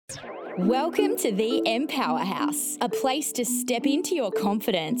Welcome to the Empower House, a place to step into your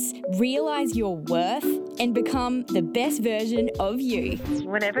confidence, realise your worth, and become the best version of you.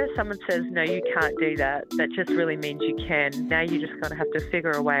 Whenever someone says, no, you can't do that, that just really means you can. Now you just kind of have to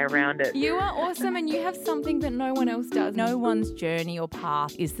figure a way around it. You are awesome and you have something that no one else does. No one's journey or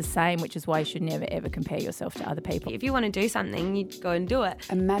path is the same, which is why you should never, ever compare yourself to other people. If you want to do something, you go and do it.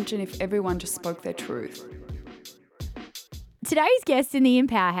 Imagine if everyone just spoke their truth. Today's guest in the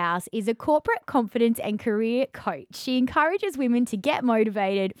Empower House is a corporate confidence and career coach. She encourages women to get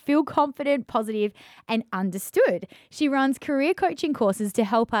motivated, feel confident, positive, and understood. She runs career coaching courses to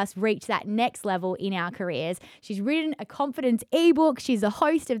help us reach that next level in our careers. She's written a confidence ebook. She's a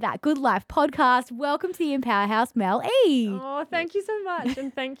host of that Good Life podcast. Welcome to the Empower House, Mel E. Oh, thank you so much.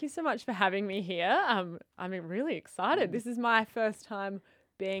 And thank you so much for having me here. I'm really excited. This is my first time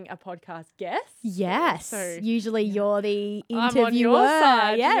being a podcast guest. Yes. So, usually you're the interviewer. I'm on your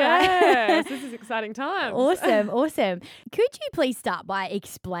side. Yeah. Yes. This is exciting times. Awesome. Could you please start by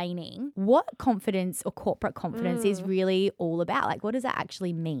explaining what confidence or corporate confidence is really all about? Like, what does that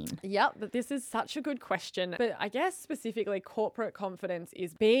actually mean? Yep, but this is such a good question. But I guess specifically corporate confidence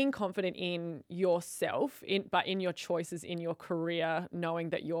is being confident in yourself, but in your choices in your career, knowing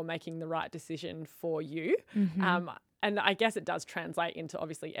that you're making the right decision for you. Mm-hmm. And I guess it does translate into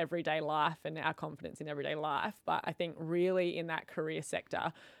obviously everyday life and our confidence in everyday life. But I think really in that career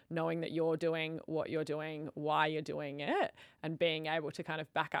sector, knowing that you're doing what you're doing, why you're doing it, and being able to kind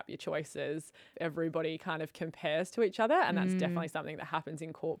of back up your choices. Everybody kind of compares to each other, and that's definitely something that happens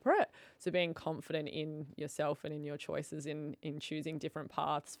in corporate. So being confident in yourself and in your choices in choosing different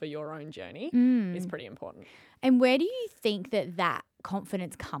paths for your own journey is pretty important. And where do you think that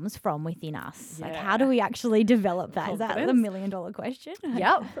confidence comes from within us? Like, how do we actually develop that? Confidence? Is that the $1 million question?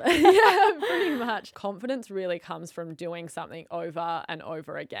 Yep. Yeah, pretty much. Confidence really comes from doing something over and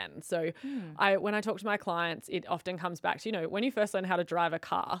over again. So when I talk to my clients, it often comes back to, when you first learn how to drive a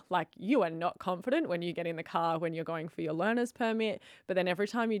car, like you are not confident when you get in the car, when you're going for your learner's permit, but then every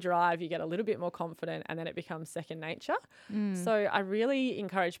time you drive, you get a little bit more confident and then it becomes second nature. So I really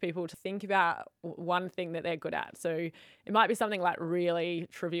encourage people to think about one thing that they're good at. So it might be something like really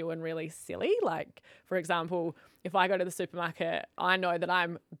trivial and really silly. Like, for example, if I go to the supermarket, I know that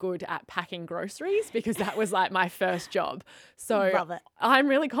I'm good at packing groceries because that was like my first job. So Love it. I'm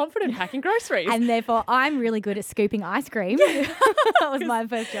really confident packing groceries. And therefore, I'm really good at scooping ice cream. That was my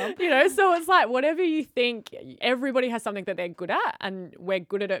first job. So it's like whatever you think, everybody has something that they're good at, and we're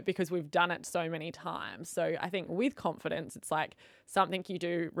good at it because we've done it so many times. So I think with confidence, it's like something you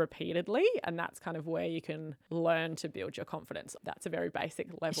do repeatedly, and that's kind of where you can learn to build your confidence. That's a very basic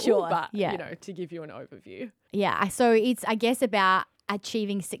level, but to give you an overview. Yeah. So it's, I guess, about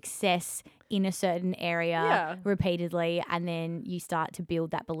achieving success in a certain area repeatedly, and then you start to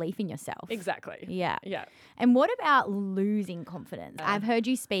build that belief in yourself. Exactly. Yeah. Yeah. And what about losing confidence? I've heard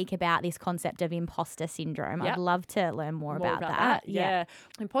you speak about this concept of imposter syndrome. I'd love to learn more about that. Yeah.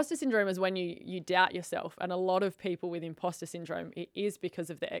 Imposter syndrome is when you doubt yourself. And a lot of people with imposter syndrome, it is because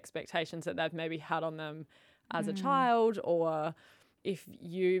of the expectations that they've maybe had on them as a child, or if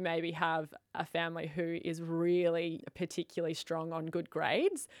you maybe have a family who is really particularly strong on good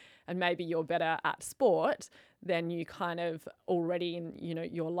grades and maybe you're better at sport, then you kind of already in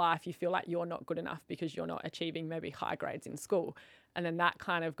your life, you feel like you're not good enough because you're not achieving maybe high grades in school. And then that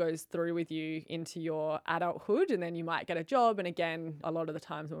kind of goes through with you into your adulthood, and then you might get a job. And again, a lot of the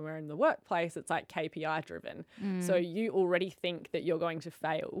times when we're in the workplace, it's like KPI driven. So you already think that you're going to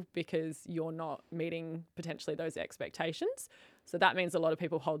fail because you're not meeting potentially those expectations. So that means a lot of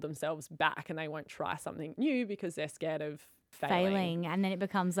people hold themselves back and they won't try something new because they're scared of failing. And then it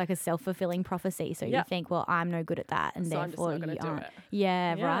becomes like a self-fulfilling prophecy. So you think, well, I'm no good at that, and so therefore I'm just not you gonna aren't. do it.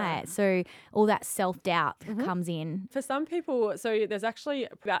 Yeah, right. So all that self-doubt comes in. For some people, so there's actually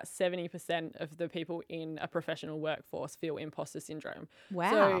about 70% of the people in a professional workforce feel imposter syndrome. Wow.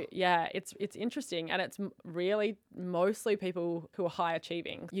 So yeah, it's interesting, and it's really mostly people who are high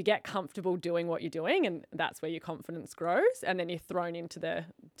achieving. You get comfortable doing what you're doing, and that's where your confidence grows, and then you're thrown into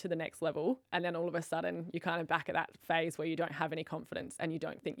the next level, and then all of a sudden you're kind of back at that phase where you don't have any confidence and you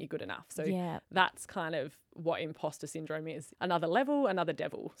don't think you're good enough. So that's kind of what imposter syndrome is. Another level, another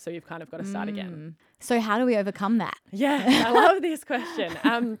devil. So you've kind of got to start again. So how do we overcome that? Yeah, I love this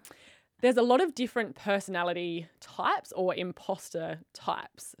question. There's a lot of different personality types or imposter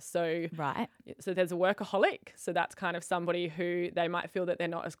types. So there's a workaholic. So that's kind of somebody who they might feel that they're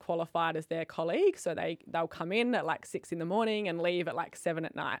not as qualified as their colleague. So they'll come in at like 6 a.m. and leave at like 7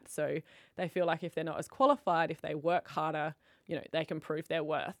 p.m. So they feel like if they're not as qualified, if they work harder, they can prove their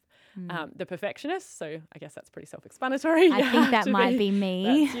worth. The perfectionist, so I guess that's pretty self-explanatory. I think that might be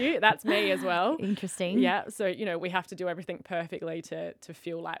me. That's you. That's me as well. Interesting. Yeah. So, we have to do everything perfectly to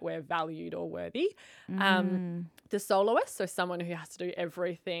feel like we're valued or worthy. The soloist, so someone who has to do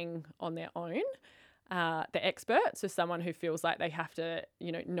everything on their own. The expert, so someone who feels like they have to,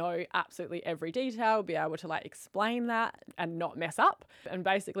 know absolutely every detail, be able to explain that and not mess up. And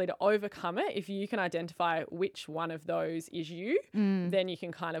basically to overcome it, if you can identify which one of those is you, then you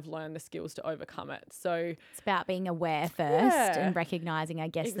can kind of learn the skills to overcome it. So it's about being aware first and recognizing, I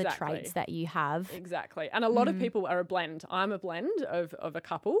guess, the Exactly. traits that you have. Exactly. And a lot of people are a blend. I'm a blend of a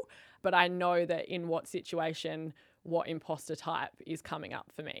couple, but I know that in what situation what imposter type is coming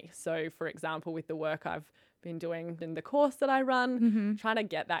up for me. So, for example, with the work I've been doing in the course that I run, trying to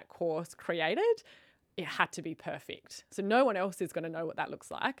get that course created, it had to be perfect. So no one else is going to know what that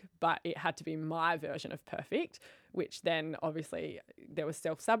looks like, but it had to be my version of perfect, which then obviously there was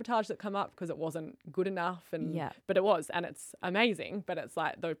self-sabotage that come up because it wasn't good enough. But it was, and it's amazing, but it's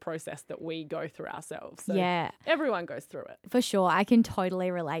the process that we go through ourselves. So everyone goes through it. For sure. I can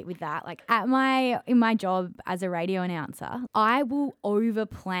totally relate with that. In my job as a radio announcer, I will over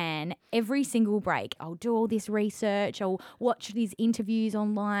plan every single break. I'll do all this research. I'll watch these interviews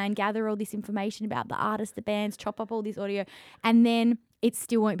online, gather all this information about the artists, the bands, chop up all this audio, and then it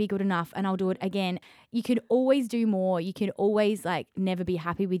still won't be good enough, and I'll do it again. You can always do more. You can always never be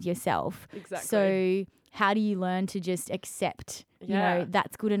happy with yourself. Exactly. So how do you learn to just accept,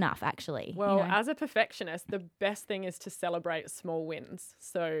 that's good enough actually? Well, as a perfectionist, the best thing is to celebrate small wins.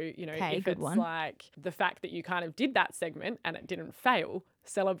 So, if it's the fact that you kind of did that segment and it didn't fail,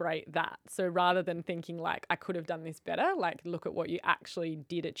 celebrate that. So rather than thinking I could have done this better, look at what you actually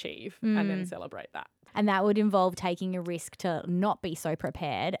did achieve and then celebrate that. And that would involve taking a risk to not be so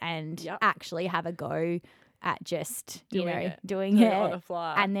prepared and actually have a go at just, doing it on the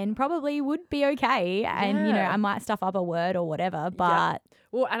fly. And then probably would be okay. And, I might stuff up a word or whatever, but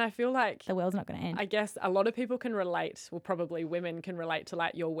well, and I feel like the world's not going to end. I guess a lot of people can relate, well, probably women can relate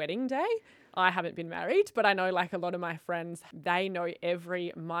to your wedding day. I haven't been married, but I know a lot of my friends, they know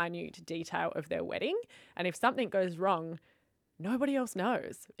every minute detail of their wedding. And if something goes wrong, nobody else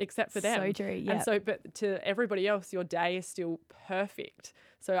knows except for them. So true, yeah. And so, but to everybody else, your day is still perfect.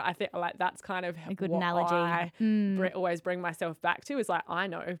 So I think that's kind of a good what analogy. I always bring myself back to is I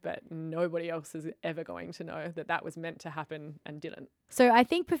know, but nobody else is ever going to know that was meant to happen and didn't. So I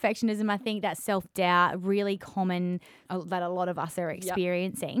think perfectionism, I think that self-doubt, really common that a lot of us are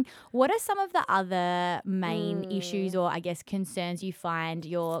experiencing. What are some of the other main issues or I guess concerns you find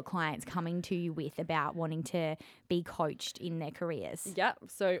your clients coming to you with about wanting to be coached in their careers? Yeah.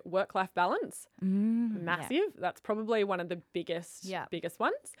 So work-life balance, massive. Yeah. That's probably one of the biggest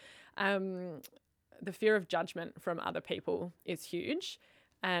ones. The fear of judgment from other people is huge,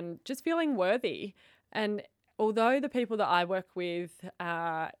 and just feeling worthy. And although the people that I work with,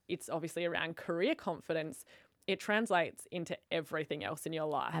 it's obviously around career confidence, it translates into everything else in your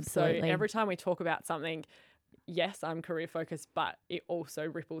life. Absolutely. So every time we talk about something, yes, I'm career focused, but it also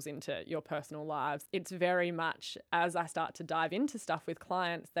ripples into your personal lives. It's very much, as I start to dive into stuff with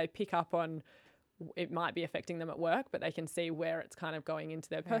clients, they pick up on it might be affecting them at work, but they can see where it's kind of going into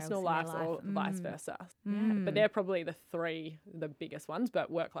their personal lives or vice versa. Yeah. But they're probably the biggest ones,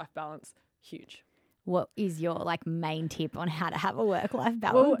 but work-life balance, huge. What is your main tip on how to have a work-life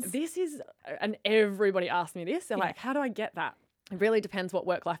balance? Well, this is, and everybody asks me this, they're how do I get that? It really depends what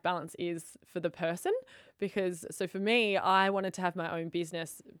work-life balance is for the person, because so for me, I wanted to have my own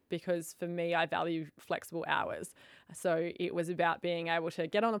business because for me, I value flexible hours. So it was about being able to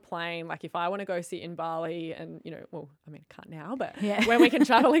get on a plane, if I want to go sit in Bali and, I can't now, but when we can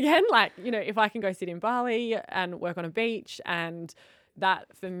travel again, if I can go sit in Bali and work on a beach, and that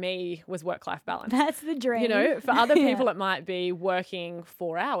for me was work-life balance. That's the dream. For other people it might be working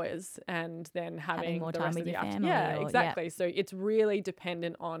 4 hours and then having more the time rest with of the your afternoon. family. Yeah, exactly. So it's really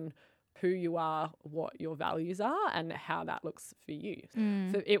dependent on who you are, what your values are, and how that looks for you.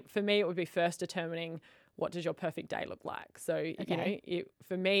 For me, it would be first determining what does your perfect day look like. So,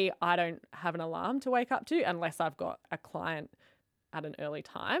 for me, I don't have an alarm to wake up to unless I've got a client at an early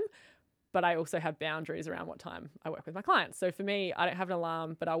time. But I also have boundaries around what time I work with my clients. So for me, I don't have an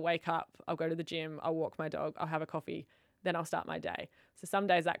alarm, but I'll wake up, I'll go to the gym, I'll walk my dog, I'll have a coffee, then I'll start my day. So some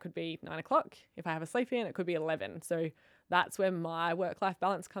days that could be 9 o'clock. If I have a sleep in, it could be 11. So that's where my work-life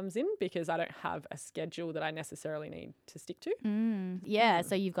balance comes in, because I don't have a schedule that I necessarily need to stick to.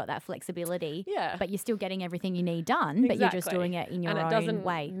 So you've got that flexibility. Yeah. But you're still getting everything you need done, but you're just doing it in your own way. And it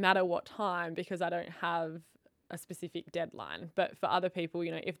doesn't matter what time, because I don't have a specific deadline. But for other people,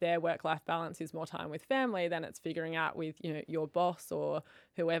 if their work-life balance is more time with family, then it's figuring out with, your boss or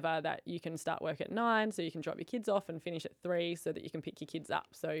whoever that you can start work at 9 so you can drop your kids off and finish at 3 so that you can pick your kids up.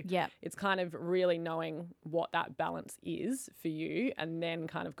 So it's kind of really knowing what that balance is for you and then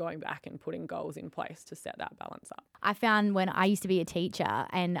kind of going back and putting goals in place to set that balance up. I found when I used to be a teacher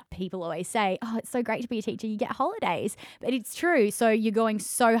and people always say, oh, it's so great to be a teacher, you get holidays. But it's true. So you're going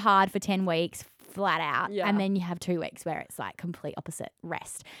so hard for 10 weeks flat out, and then you have 2 weeks where it's like complete opposite,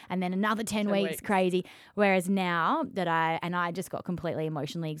 rest, and then another 10 weeks crazy. Whereas now that I just got completely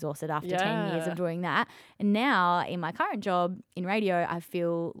emotionally exhausted after 10 years of doing that, and now in my current job in radio, I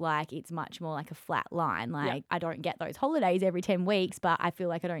feel like it's much more like a flat line. Like I don't get those holidays every 10 weeks, but I feel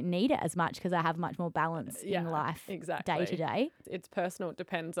like I don't need it as much because I have much more balance in life day to day. It's personal. It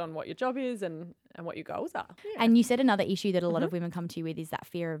depends on what your job is and what your goals are. And you said another issue that a lot of women come to you with is that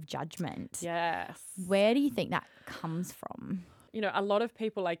fear of judgment. Yes. Where do you think that comes from? A lot of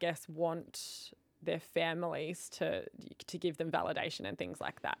people, I guess, want their families to give them validation and things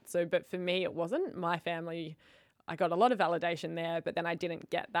like that. So, but for me, it wasn't. My family, I got a lot of validation there, but then I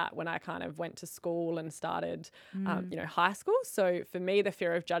didn't get that when I kind of went to school and started, high school. So for me, the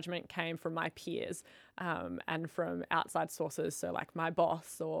fear of judgment came from my peers and from outside sources. So like my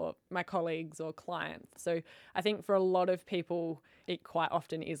boss or my colleagues or clients. So I think for a lot of people, it quite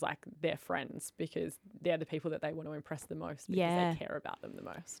often is like their friends because they're the people that they want to impress the most because they care about them the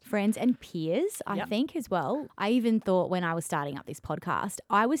most. Friends and peers, I think as well. I even thought when I was starting up this podcast,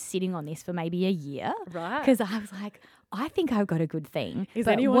 I was sitting on this for maybe a year. Right. Because I was like, I think I've got a good thing. Is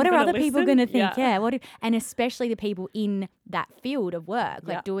but anyone what are other listen? people going to think? And especially the people in that field of work,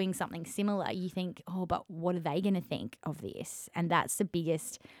 like doing something similar, you think, oh, but what are they going to think of this? And that's the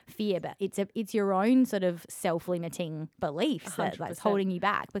biggest fear. But it's your own sort of self-limiting beliefs that's holding you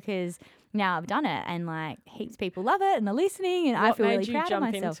back because now I've done it and like heaps of people love it and they're listening and I feel really proud of myself.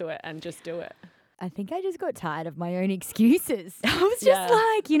 What made you jump into it and just do it? I think I just got tired of my own excuses. I was just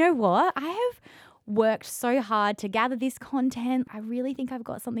like, you know what? I have worked so hard to gather this content. I really think I've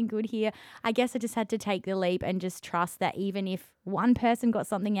got something good here. I guess I just had to take the leap and just trust that even if one person got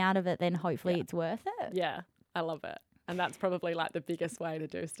something out of it, then hopefully it's worth it. Yeah, I love it. And that's probably like the biggest way to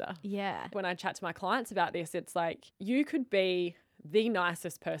do stuff. Yeah. When I chat to my clients about this, it's like you could be the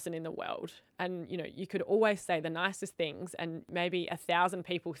nicest person in the world and you could always say the nicest things and maybe 1,000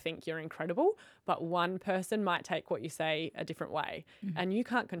 people think you're incredible, but one person might take what you say a different way and you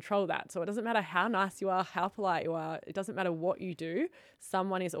can't control that. So it doesn't matter how nice you are, how polite you are, it doesn't matter what you do,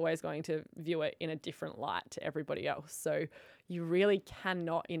 someone is always going to view it in a different light to everybody else. So you really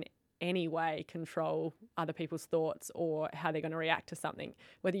cannot in any way control other people's thoughts or how they're going to react to something.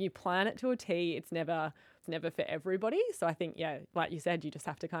 Whether you plan it to a T, it's never for everybody. So I think, like you said, you just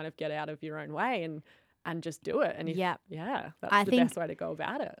have to kind of get out of your own way and just do it. And that's the best way to go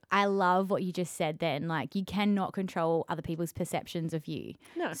about it. I love what you just said then. Like you cannot control other people's perceptions of you.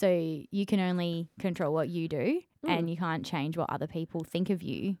 No. So you can only control what you do and you can't change what other people think of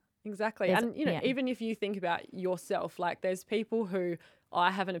you. Exactly. And, even if you think about yourself, like there's people who I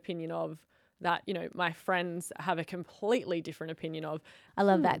have an opinion of that, my friends have a completely different opinion of. I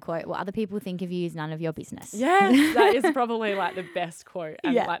love that quote. What other people think of you is none of your business. Yes, that is probably like the best quote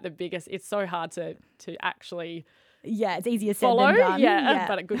and like the biggest. It's so hard to actually it's easier said follow, than done.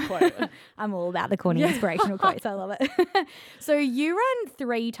 But a good quote. I'm all about the corny inspirational quotes. I love it. So you run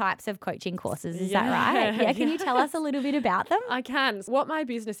 3 types of coaching courses, is that right? Yeah. Can you tell us a little bit about them? I can. What my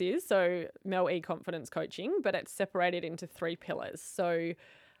business is, so Mel E Confidence Coaching, but it's separated into 3 pillars. So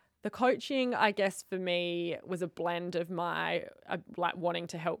the coaching, I guess, for me was a blend of my like wanting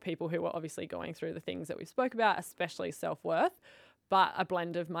to help people who were obviously going through the things that we spoke about, especially self-worth, but a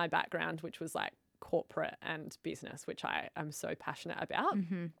blend of my background, which was like corporate and business, which I am so passionate about.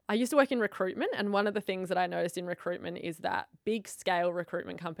 I used to work in recruitment, and one of the things that I noticed in recruitment is that big scale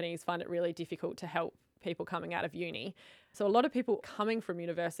recruitment companies find it really difficult to help people coming out of uni. So a lot of people coming from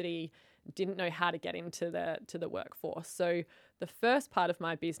university didn't know how to get into the workforce. So the first part of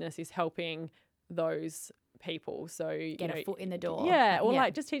my business is helping those people. So get a foot in the door.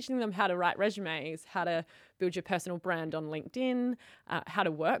 Like just teaching them how to write resumes, how to build your personal brand on LinkedIn, how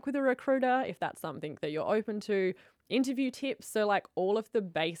to work with a recruiter if that's something that you're open to, interview tips. So like all of the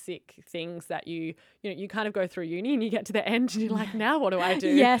basic things that you kind of go through uni and you get to the end and you're like, now what do I do?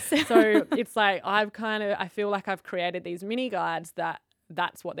 Yes. So it's like I feel like I've created these mini guides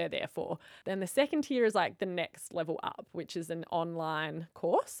that's what they're there for. Then the second tier is like the next level up, which is an online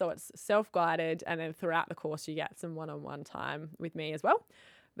course. So it's self-guided, and then throughout the course you get some one-on-one time with me as well.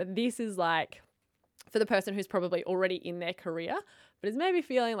 But this is like for the person who's probably already in their career, but is maybe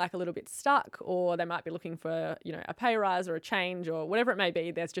feeling like a little bit stuck, or they might be looking for, a pay rise or a change or whatever it may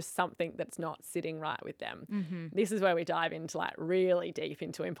be. There's just something that's not sitting right with them. This is where we dive into like really deep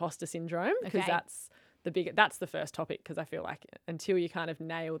into imposter syndrome, because that's the first topic, because I feel like until you kind of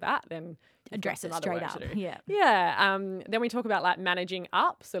nail that, then Address it straight up. Yeah. Yeah. Then we talk about like managing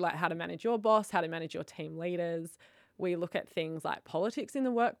up. So like how to manage your boss, how to manage your team leaders. We look at things like politics in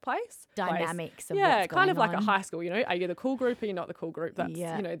the workplace. Dynamics of yeah, what's kind of going like on. a high school, are you the cool group or you're not the cool group? That's,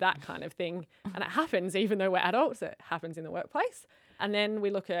 that kind of thing. And it happens, even though we're adults, it happens in the workplace. And then we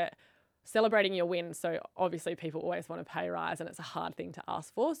look at celebrating your wins. So obviously people always want a pay rise, and it's a hard thing to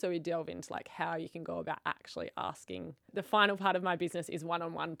ask for. So we delve into like how you can go about actually asking. The final part of my business is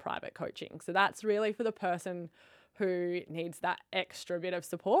one-on-one private coaching. So that's really for the person who needs that extra bit of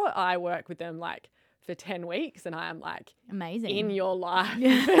support. I work with them like for 10 weeks and I am like amazing in your life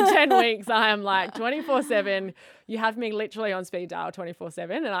for 10 weeks. I am like 24/7. You have me literally on speed dial 24/7,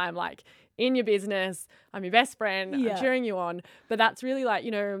 and I am like in your business. I'm your best friend. I'm cheering you on. But that's really like,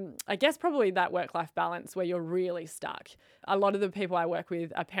 I guess probably that work-life balance where you're really stuck. A lot of the people I work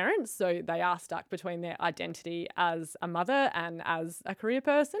with are parents, so they are stuck between their identity as a mother and as a career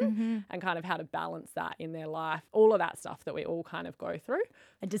person, and kind of how to balance that in their life. All of that stuff that we all kind of go through.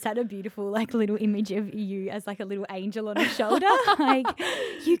 I just had a beautiful like little image of you as like a little angel on a shoulder. Like,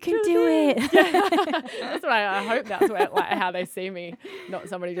 you can do it. That's what I hope that's where, like, how they see me, not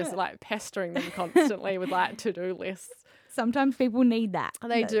somebody just like pestering them constantly with like to-do lists. Sometimes people need that.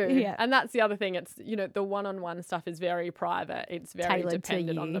 They do. Yeah. And that's the other thing. It's, the one-on-one stuff is very private. It's very Tailored to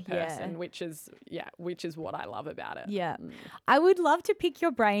dependent on you, the person, which is what I love about it. Yeah. I would love to pick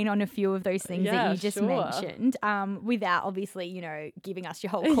your brain on a few of those things that you just sure. mentioned, without obviously, giving us your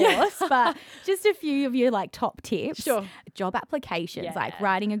whole course, but just a few of your like top tips. Sure. Job applications, like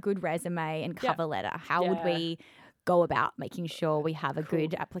writing a good resume and cover letter. How would we go about making sure we have a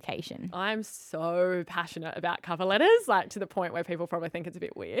good application? I'm so passionate about cover letters, like to the point where people probably think it's a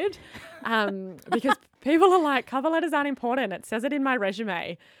bit weird, because people are like, cover letters aren't important. It says it in my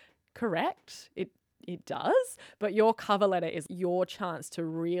resume. Correct. It does, but your cover letter is your chance to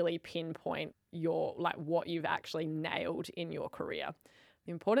really pinpoint your like what you've actually nailed in your career.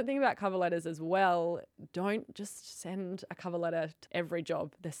 The important thing about cover letters as well, don't just send a cover letter to every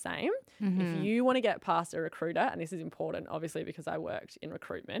job the same. If you want to get past a recruiter, and this is important obviously because I worked in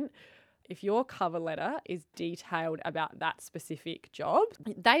recruitment, if your cover letter is detailed about that specific job,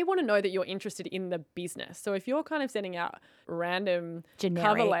 they want to know that you're interested in the business. So if you're kind of sending out random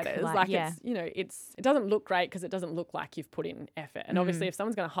Generic, cover letters, it's it doesn't look great because it doesn't look like you've put in effort. And obviously if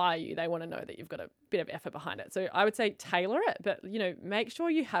someone's going to hire you, they want to know that you've got a bit of effort behind it. So I would say tailor it, but make sure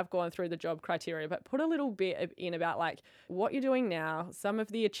you have gone through the job criteria, but put a little bit in about like what you're doing now, some of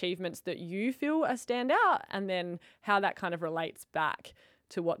the achievements that you feel are stand out, and then how that kind of relates back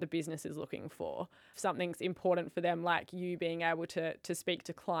to what the business is looking for. If something's important for them, like you being able to speak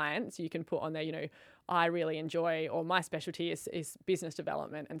to clients, you can put on there, I really enjoy, or my specialty is business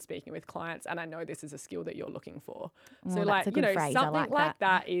development and speaking with clients, and I know this is a skill that you're looking for. So like, something like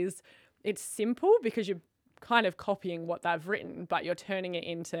that is, it's simple because you're kind of copying what they've written, but you're turning it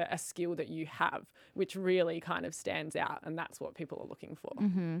into a skill that you have, which really kind of stands out. And that's what people are looking for.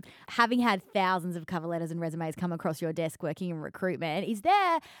 Having had thousands of cover letters and resumes come across your desk working in recruitment, is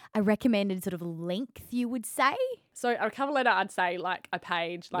there a recommended sort of length you would say? So a cover letter, I'd say like a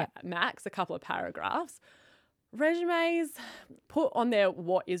page, like max, a couple of paragraphs. Resumes, put on there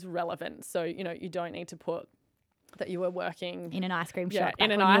what is relevant. So, you don't need to put that you were working in an ice cream shop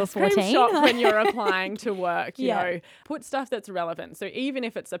in an ice cream shop when you're applying to work, you know, put stuff that's relevant. So even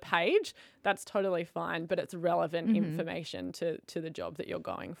if it's a page, that's totally fine, but it's relevant information to the job that you're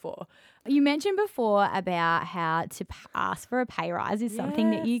going for. You mentioned before about how to ask for a pay rise is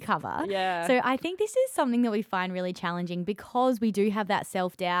something that you cover. Yeah. So I think this is something that we find really challenging because we do have that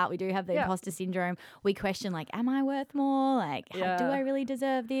self-doubt. We do have the imposter syndrome. We question like, am I worth more? Like, do I really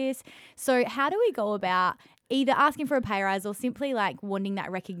deserve this? So how do we go about either asking for a pay rise or simply like wanting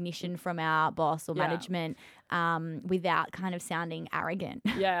that recognition from our boss or management without kind of sounding arrogant?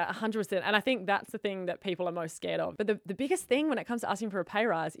 Yeah, 100%. And I think that's the thing that people are most scared of. But the biggest thing when it comes to asking for a pay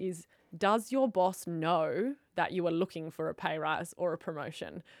rise is, does your boss know that you are looking for a pay rise or a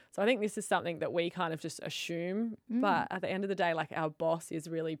promotion? So I think this is something that we kind of just assume. But at the end of the day, like our boss is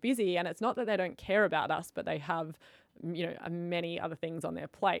really busy, and it's not that they don't care about us, but they have, many other things on their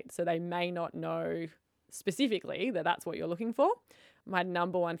plate. So they may not know specifically that that's what you're looking for. My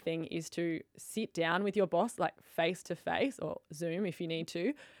number one thing is to sit down with your boss, like face to face or Zoom if you need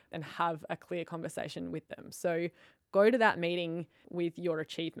to, and have a clear conversation with them. So go to that meeting with your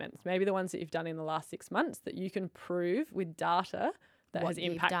achievements, maybe the ones that you've done in the last 6 months that you can prove with data that what has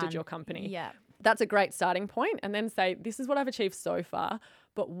you've impacted done. your company. Yeah. That's a great starting point. And then say, this is what I've achieved so far,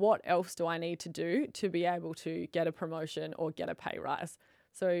 but what else do I need to do to be able to get a promotion or get a pay rise?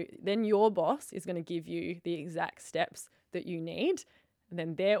 So then your boss is going to give you the exact steps that you need. And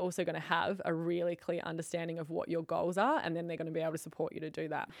then they're also going to have a really clear understanding of what your goals are. And then they're going to be able to support you to do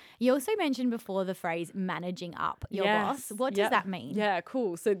that. You also mentioned before the phrase managing up your boss. What does that mean? Yeah,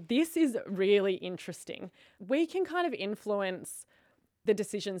 cool. So this is really interesting. We can kind of influence the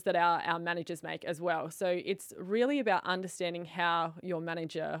decisions that our managers make as well. So it's really about understanding how your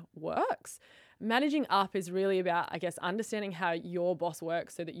manager works. Managing up is really about, I guess, understanding how your boss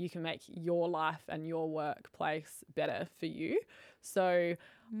works so that you can make your life and your workplace better for you. So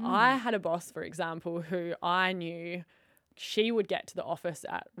I had a boss, for example, who I knew she would get to the office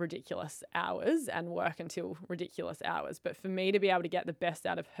at ridiculous hours and work until ridiculous hours. But for me to be able to get the best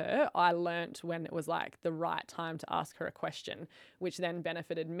out of her, I learnt when it was like the right time to ask her a question, which then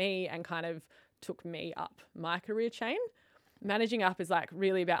benefited me and kind of took me up my career chain. Managing up is like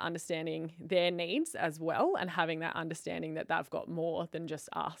really about understanding their needs as well and having that understanding that they've got more than just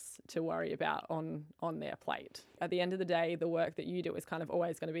us to worry about on their plate. At the end of the day, the work that you do is kind of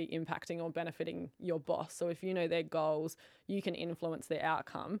always going to be impacting or benefiting your boss. So if you know their goals, you can influence their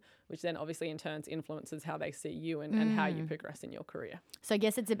outcome, which then obviously in turn influences how they see you and how you progress in your career. So I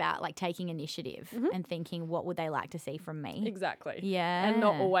guess it's about like taking initiative and thinking, what would they like to see from me? Exactly. Yeah. And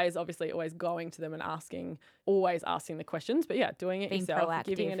not always going to them and always asking the questions, but yeah, doing it Being yourself, proactive.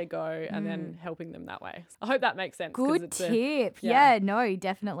 giving it a go and then helping them that way. I hope that makes sense. 'Cause Good it's tip. yeah. Yeah, no,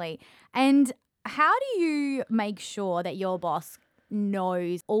 definitely. And how do you make sure that your boss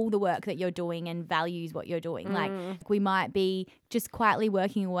knows all the work that you're doing and values what you're doing? Like we might be just quietly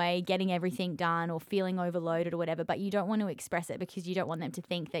working away, getting everything done or feeling overloaded or whatever, but you don't want to express it because you don't want them to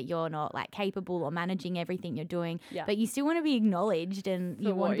think that you're not like capable or managing everything you're doing. Yeah. But you still want to be acknowledged and For you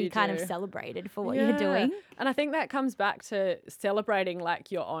want what to be you kind of do. celebrated for what you're doing. And I think that comes back to celebrating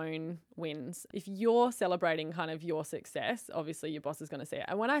like your own wins. If you're celebrating kind of your success, obviously your boss is going to see it.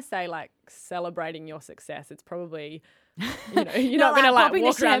 And when I say like celebrating your success, it's probably, you're not going to like popping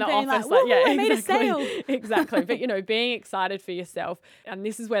walk around the champagne, office like, yeah, "Woo, I made a exactly. sale." Exactly. But being excited for yourself. And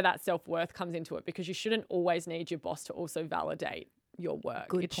this is where that self-worth comes into it, because you shouldn't always need your boss to also validate your work.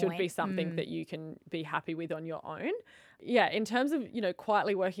 Good It should be point. something that you can be happy with on your own. Yeah, in terms of,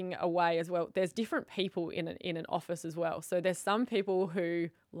 quietly working away as well, there's different people in an office as well. So there's some people who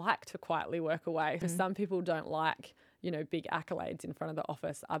like to quietly work away. So some people don't like, big accolades in front of the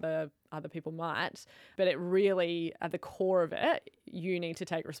office. Other people might. But it really, at the core of it, you need to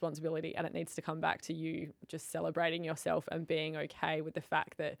take responsibility, and it needs to come back to you just celebrating yourself and being okay with the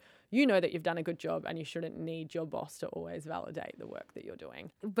fact that you know that you've done a good job and you shouldn't need your boss to always validate the work that you're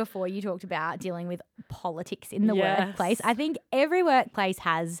doing. Before you talked about dealing with politics in the Yes. workplace, I think every workplace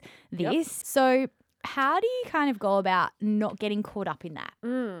has this. Yep. So how do you kind of go about not getting caught up in that?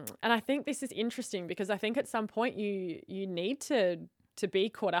 And I think this is interesting because I think at some point you need to be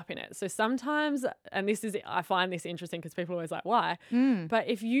caught up in it. So sometimes, and I find this interesting because people are always like, why? But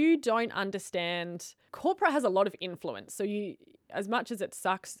if you don't understand, corporate has a lot of influence. So as much as it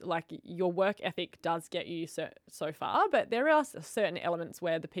sucks, like your work ethic does get you so far, but there are certain elements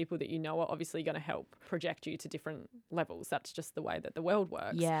where the people that you know are obviously going to help project you to different levels. That's just the way that the world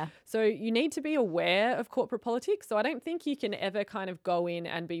works. Yeah. So you need to be aware of corporate politics. So I don't think you can ever kind of go in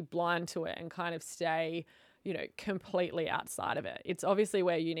and be blind to it and kind of stay completely outside of it. It's obviously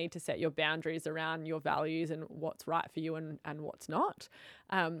where you need to set your boundaries around your values and what's right for you and what's not.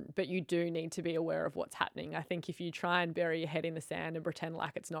 But you do need to be aware of what's happening. I think if you try and bury your head in the sand and pretend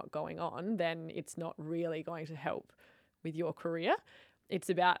like it's not going on, then it's not really going to help with your career.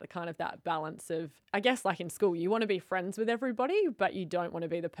 It's about kind of that balance of, I guess, like in school, you want to be friends with everybody, but you don't want to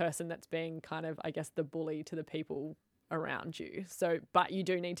be the person that's being kind of, I guess, the bully to the people around you. So, but you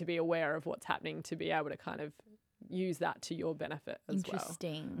do need to be aware of what's happening to be able to kind of use that to your benefit as well.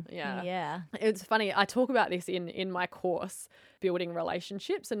 Interesting. Yeah. Yeah. It's funny. I talk about this in my course, Building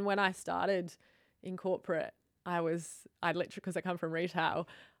Relationships. And when I started in corporate, I literally, because I come from retail,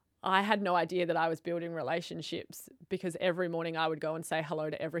 I had no idea that I was building relationships because every morning I would go and say hello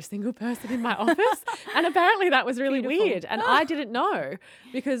to every single person in my office. And apparently that was really weird. And I didn't know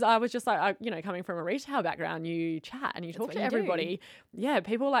because I was just like, coming from a retail background, you chat and you talk to everybody. Yeah.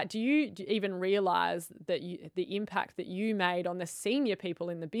 People are like, do you even realize that the impact that you made on the senior people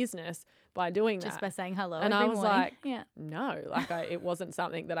in the business by doing that? Just by saying hello. And every I was morning. like, yeah. no, it wasn't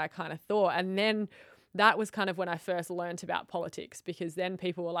something that I kind of thought. And then that was kind of when I first learned about politics, because then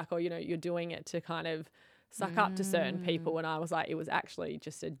people were like, oh, you're doing it to kind of suck up to certain people. And I was like, it was actually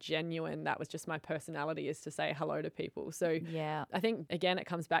just a genuine, that was just my personality, is to say hello to people. So Yeah. I think, again, it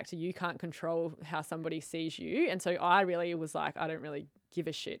comes back to you can't control how somebody sees you. And so I really was like, I don't really give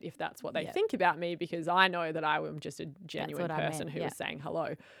a shit if that's what they think about me, because I know that I am just a genuine what I person meant, who yeah. is saying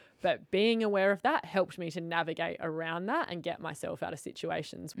hello. But being aware of that helped me to navigate around that and get myself out of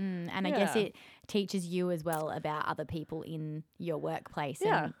situations. And I guess it teaches you as well about other people in your workplace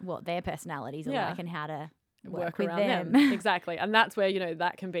and what their personalities are like and how to work with around them. Exactly. And that's where, you know,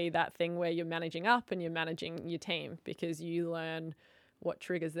 that can be that thing where you're managing up and you're managing your team, because you learn what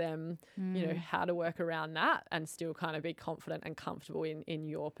triggers them, you know, how to work around that and still kind of be confident and comfortable in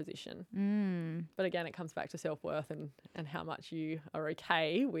your position. But again, it comes back to self-worth and how much you are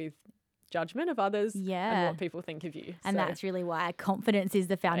okay with judgment of others and what people think of you. And So- that's really why confidence is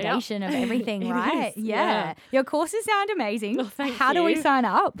the foundation of everything, right? is, Yeah. yeah. Your courses sound amazing. Oh, thank How do we you. sign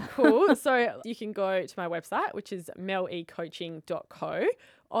up? Cool. So you can go to my website, which is melecoaching.co.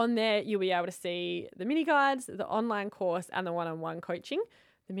 On there, you'll be able to see the mini guides, the online course, and the one-on-one coaching.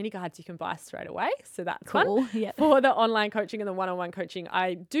 The mini guides you can buy straight away, so that's Cool. fun. Yeah. For the online coaching and the one-on-one coaching,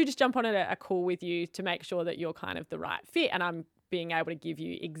 I do just jump on a call with you to make sure that you're kind of the right fit, and I'm being able to give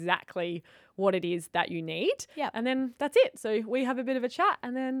you exactly what it is that you need. Yep. And then that's it. So we have a bit of a chat,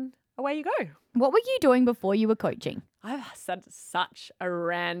 and then away you go. What were you doing before you were coaching? I've had such a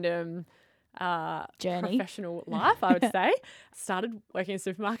random Journey. professional life, I would say. Started working in a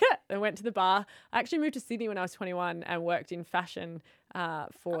supermarket, then went to the bar. I actually moved to Sydney when I was 21 and worked in fashion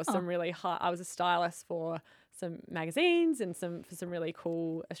for some really high. I was a stylist for some magazines and for some really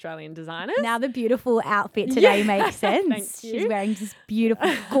cool Australian designers. Now the beautiful outfit today makes sense. Thank She's you. wearing this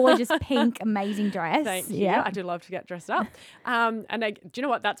beautiful, gorgeous pink, amazing dress. Thank you. Yeah. I do love to get dressed up. Do you know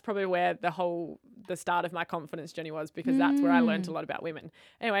what? That's probably where the start of my confidence journey was, because that's where I learned a lot about women.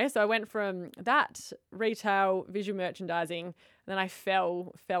 Anyway, so I went from that retail, visual merchandising, and then I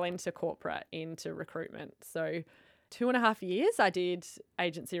fell into corporate, into recruitment. So 2.5 years I did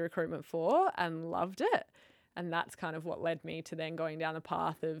agency recruitment for and loved it. And that's kind of what led me to then going down the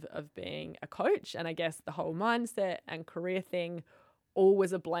path of being a coach. And I guess the whole mindset and career thing all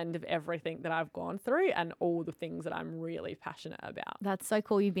was a blend of everything that I've gone through and all the things that I'm really passionate about. That's so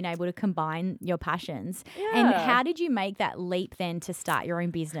cool. You've been able to combine your passions. And Yeah. how did you make that leap then to start your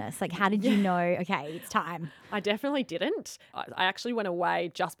own business? Like, how did you know, okay, it's time? I definitely didn't. I actually went away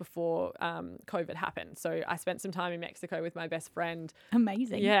just before COVID happened. So I spent some time in Mexico with my best friend.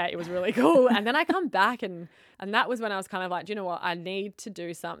 Amazing. Yeah, it was really cool. And then I come back and that was when I was kind of like, do you know what? I need to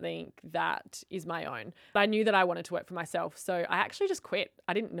do something that is my own. But I knew that I wanted to work for myself. So I actually just quit.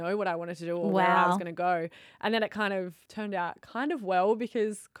 I didn't know what I wanted to do or where I was Wow. going to go. And then it kind of turned out kind of well,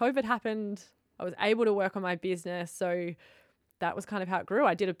 because COVID happened. I was able to work on my business. So that was kind of how it grew.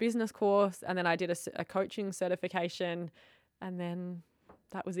 I did a business course and then I did a coaching certification, and then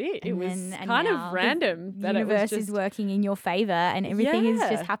that was it. It was And kind now of the random. That it was universe just, is working in your favor and everything is Yeah.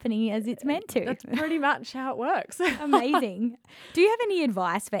 just happening as it's meant to. That's pretty much how it works. Amazing. Do you have any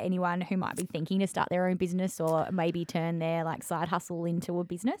advice for anyone who might be thinking to start their own business or maybe turn their like side hustle into a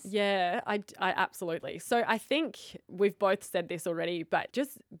business? Yeah, I absolutely. So I think we've both said this already, but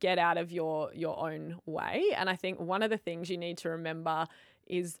just get out of your own way. And I think one of the things you need to remember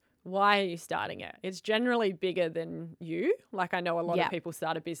is, why are you starting it? It's generally bigger than you. Like, I know a lot Yeah. of people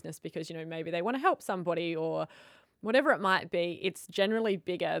start a business because, you know, maybe they want to help somebody or whatever it might be. It's generally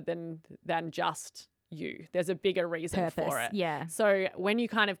bigger than just you. There's a bigger reason Purpose. for it. Yeah. So when you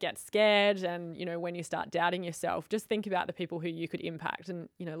kind of get scared and, you know, when you start doubting yourself, just think about the people who you could impact. And,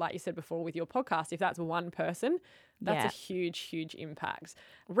 you know, like you said before with your podcast, if that's one person, that's Yeah. a huge, huge impact.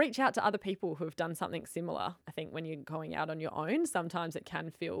 Reach out to other people who have done something similar. I think when you're going out on your own, sometimes it can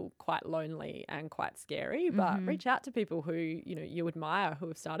feel quite lonely and quite scary, but reach out to people who, you know, you admire, who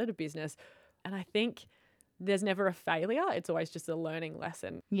have started a business. And I think there's never a failure. It's always just a learning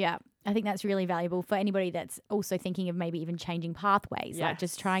lesson. Yeah. I think that's really valuable for anybody that's also thinking of maybe even changing pathways, like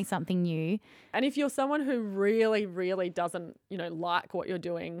just Yes. trying something new. And if you're someone who really, really doesn't, you know, like what you're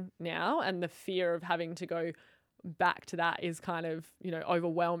doing now, and the fear of having to go back to that is kind of, you know,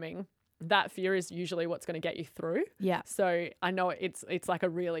 overwhelming, that fear is usually what's going to get you through. Yeah. So I know it's like a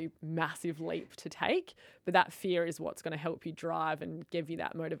really massive leap to take, but that fear is what's going to help you drive and give you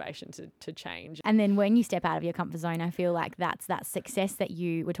that motivation to change. And then when you step out of your comfort zone, I feel like that's that success that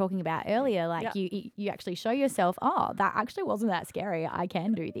you were talking about earlier. Like you actually show yourself, oh, that actually wasn't that scary. I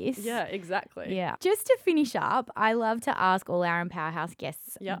can do this. Yeah, exactly. Yeah. Just to finish up, I love to ask all our Empower House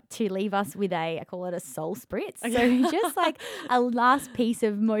guests to leave us with I call it a soul spritz. So just like a last piece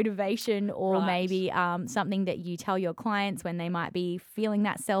of motivation or Right. maybe something that you tell your clients when they might be feeling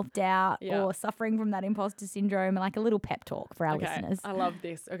that self-doubt Yeah. or suffering from that imposter imposter syndrome, like a little pep talk for our Okay, listeners. I love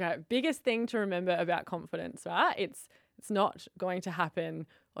this. Okay, biggest thing to remember about confidence, right? It's not going to happen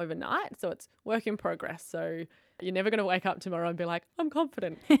overnight. So it's work in progress. So you're never going to wake up tomorrow and be like, I'm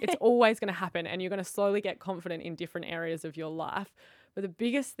confident. It's always going to happen, and you're going to slowly get confident in different areas of your life. But the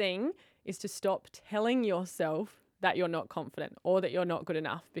biggest thing is to stop telling yourself that you're not confident or that you're not good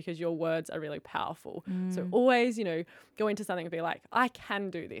enough, because your words are really powerful. So always, go into something and be like, I can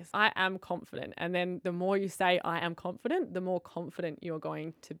do this. I am confident. And then the more you say I am confident, the more confident you're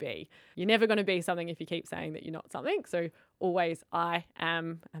going to be. You're never going to be something if you keep saying that you're not something. So always I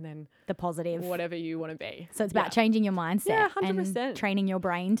am, and then The positive. whatever you want to be. So it's about changing your mindset Yeah, and 100%. training your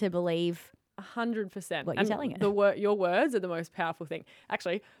brain to believe 100%. What you're telling it. Your words are the most powerful thing.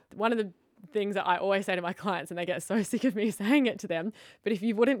 Actually, one of the things that I always say to my clients, and they get so sick of me saying it to them, but if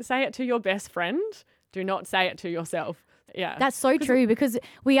you wouldn't say it to your best friend, do not say it to yourself. Yeah. that's so true, because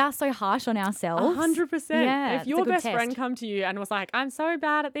we are so harsh on ourselves. 100%. Yeah, If it's a your good best test. friend come to you and was like, I'm so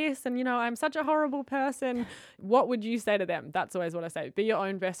bad at this, and I'm such a horrible person, what would you say to them? That's always what I say. Be your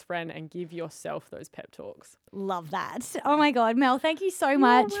own best friend and give yourself those pep talks. Love that. Oh my God, Mel, thank you so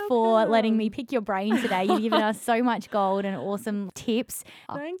much for letting me pick your brain today. You've given us so much gold and awesome tips.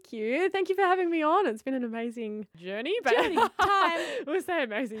 Thank you. Thank you for having me on. It's been an amazing journey. But time. We'll say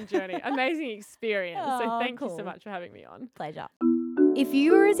amazing journey. Amazing experience. So Oh, thank you cool. so much for having me on. Pleasure. If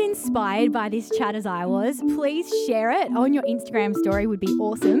you were as inspired by this chat as I was, please share it on your Instagram story, would be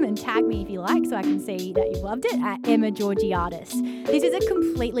awesome, and tag me if you like so I can see that you've loved it at Emma Georgiadis. This is a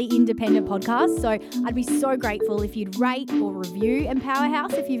completely independent podcast, so I'd be so grateful if you'd rate or review Empower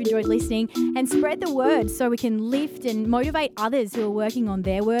House if you've enjoyed listening, and spread the word so we can lift and motivate others who are working on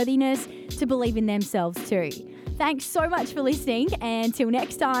their worthiness to believe in themselves too. Thanks so much for listening, and till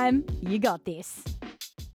next time, you got this.